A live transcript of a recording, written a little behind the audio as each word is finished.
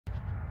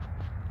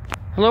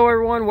Hello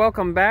everyone,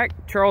 welcome back.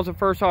 Charles at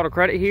First Auto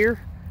Credit here.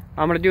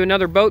 I'm going to do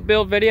another boat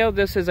build video.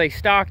 This is a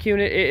stock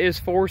unit. It is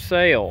for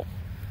sale.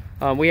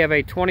 We have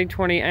a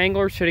 2020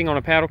 Angler sitting on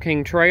a Paddle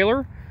King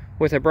trailer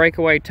with a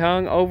breakaway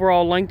tongue.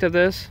 Overall length of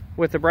this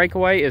with the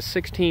breakaway is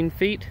 16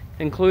 feet,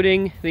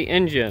 including the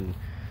engine.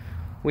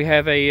 We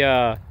have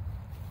a,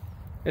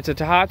 it's a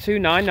Tohatsu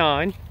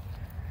 99,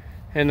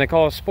 and they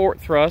call it sport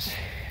thrust.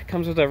 It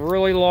comes with a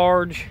really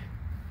large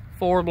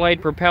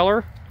 4-blade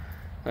propeller.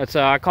 That's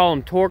I call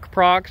them torque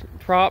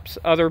props.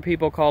 Other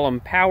people call them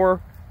power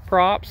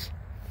props.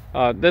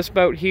 This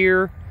boat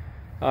here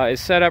is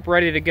set up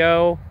ready to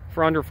go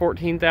for under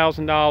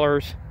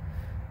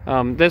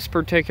 $14,000. This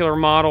particular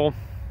model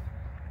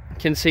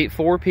can seat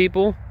 4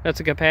 people. That's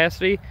a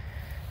capacity.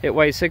 It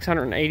weighs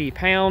 680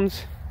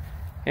 pounds,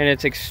 and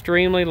it's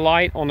extremely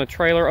light on the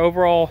trailer.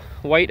 Overall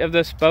weight of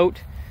this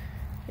boat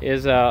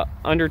is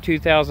under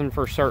 2,000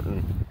 for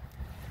certain.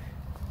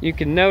 You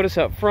can notice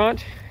up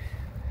front,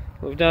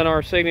 we've done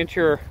our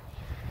signature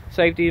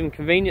safety and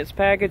convenience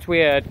package. We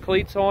had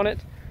cleats on it.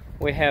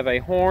 We have a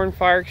horn,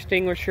 fire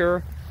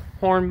extinguisher,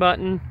 horn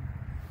button.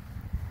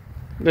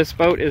 This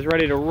boat is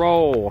ready to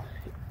roll.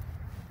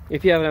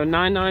 If you have a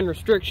 9.9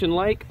 restriction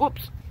lake,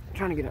 oops, I'm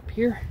trying to get up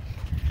here.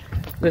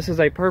 This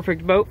is a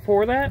perfect boat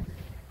for that.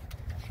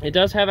 It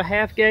does have a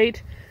half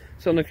gate,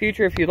 so in the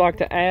future, if you'd like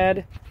to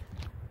add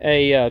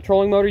a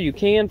trolling motor, you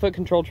can, foot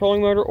control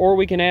trolling motor, or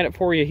we can add it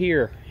for you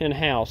here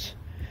in-house.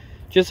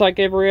 Just like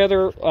every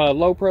other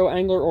LoPro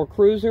Angler or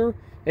cruiser,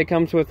 it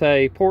comes with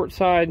a port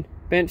side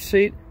bench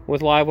seat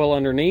with live well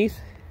underneath.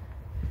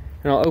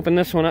 And I'll open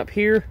this one up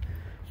here.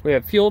 We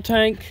have fuel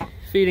tank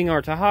feeding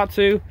our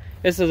Tohatsu.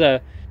 This is a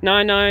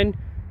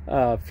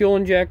 9.9 fuel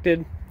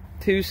injected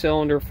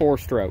 2-cylinder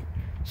 4-stroke.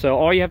 So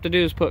all you have to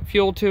do is put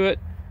fuel to it.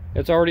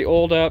 It's already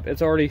oiled up.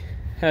 It's already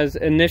has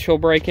initial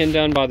break-in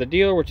done by the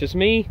dealer, which is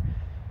me.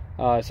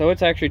 So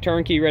it's actually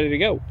turnkey ready to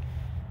go.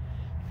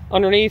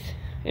 Underneath,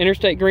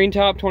 Interstate Green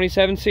Top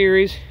 27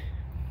 series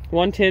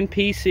 110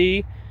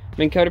 PC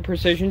Minn Kota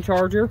precision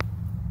charger,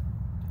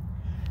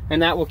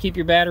 and that will keep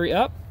your battery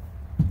up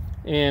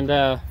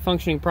and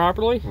functioning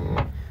properly.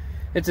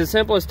 It's as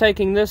simple as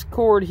taking this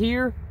cord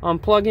here,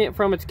 unplugging it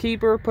from its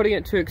keeper, putting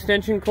it to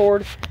extension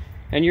cord,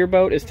 and your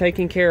boat is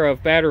taken care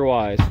of battery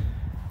wise.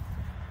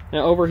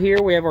 Now over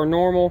here we have our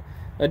normal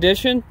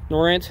edition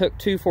Lowrance Hook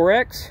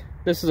 24X.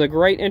 This is a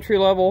great entry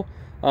level.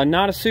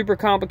 Not a super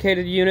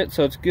complicated unit,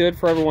 so it's good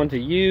for everyone to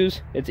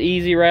use. It's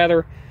easy,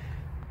 rather.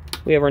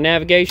 We have our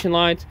navigation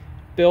lights,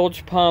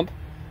 bilge pump.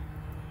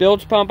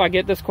 Bilge pump, I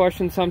get this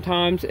question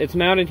sometimes. It's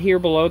mounted here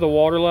below the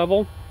water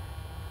level.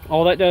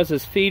 All that does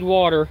is feed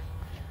water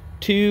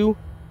to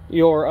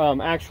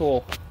your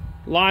actual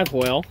live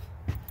well.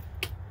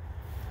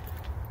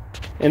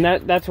 And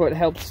that's what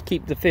helps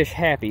keep the fish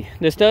happy.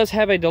 This does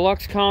have a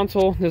deluxe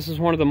console. This is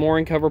one of the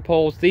mooring cover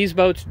poles. These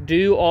boats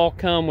do all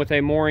come with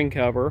a mooring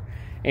cover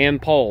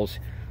and poles.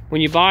 When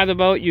you buy the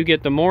boat, you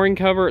get the mooring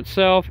cover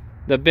itself,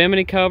 the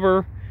bimini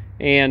cover,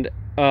 and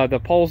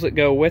the poles that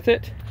go with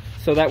it,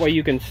 so that way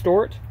you can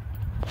store it.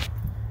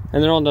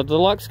 And then on the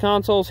deluxe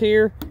consoles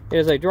here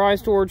is a dry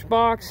storage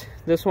box.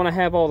 This one I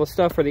have all the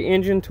stuff for the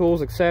engine,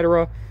 tools,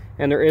 etc.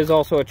 And there is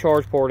also a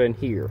charge port in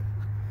here.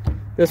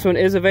 This one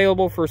is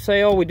available for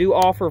sale. We do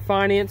offer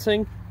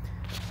financing.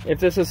 If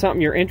this is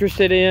something you're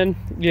interested in,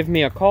 give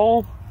me a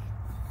call.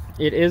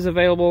 It is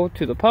available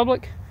to the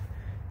public.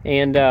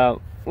 And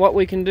what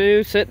we can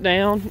do, sit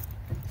down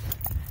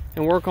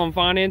and work on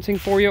financing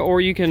for you,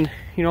 or you can,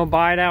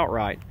 buy it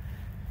outright.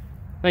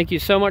 Thank you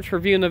so much for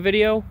viewing the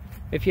video.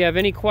 If you have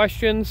any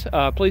questions,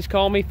 please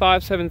call me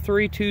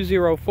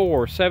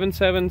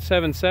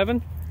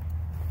 573-204-7777.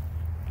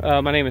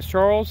 My name is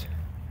Charles,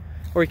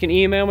 or you can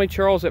email me,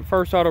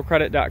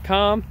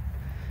 charles@firstautocredit.com.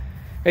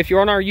 If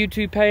you're on our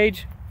YouTube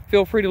page,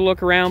 feel free to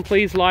look around.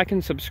 Please like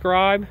and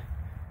subscribe,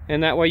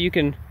 and that way you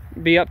can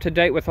be up to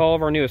date with all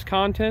of our newest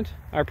content.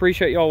 I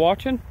appreciate y'all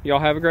watching. Y'all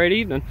have a great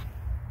evening.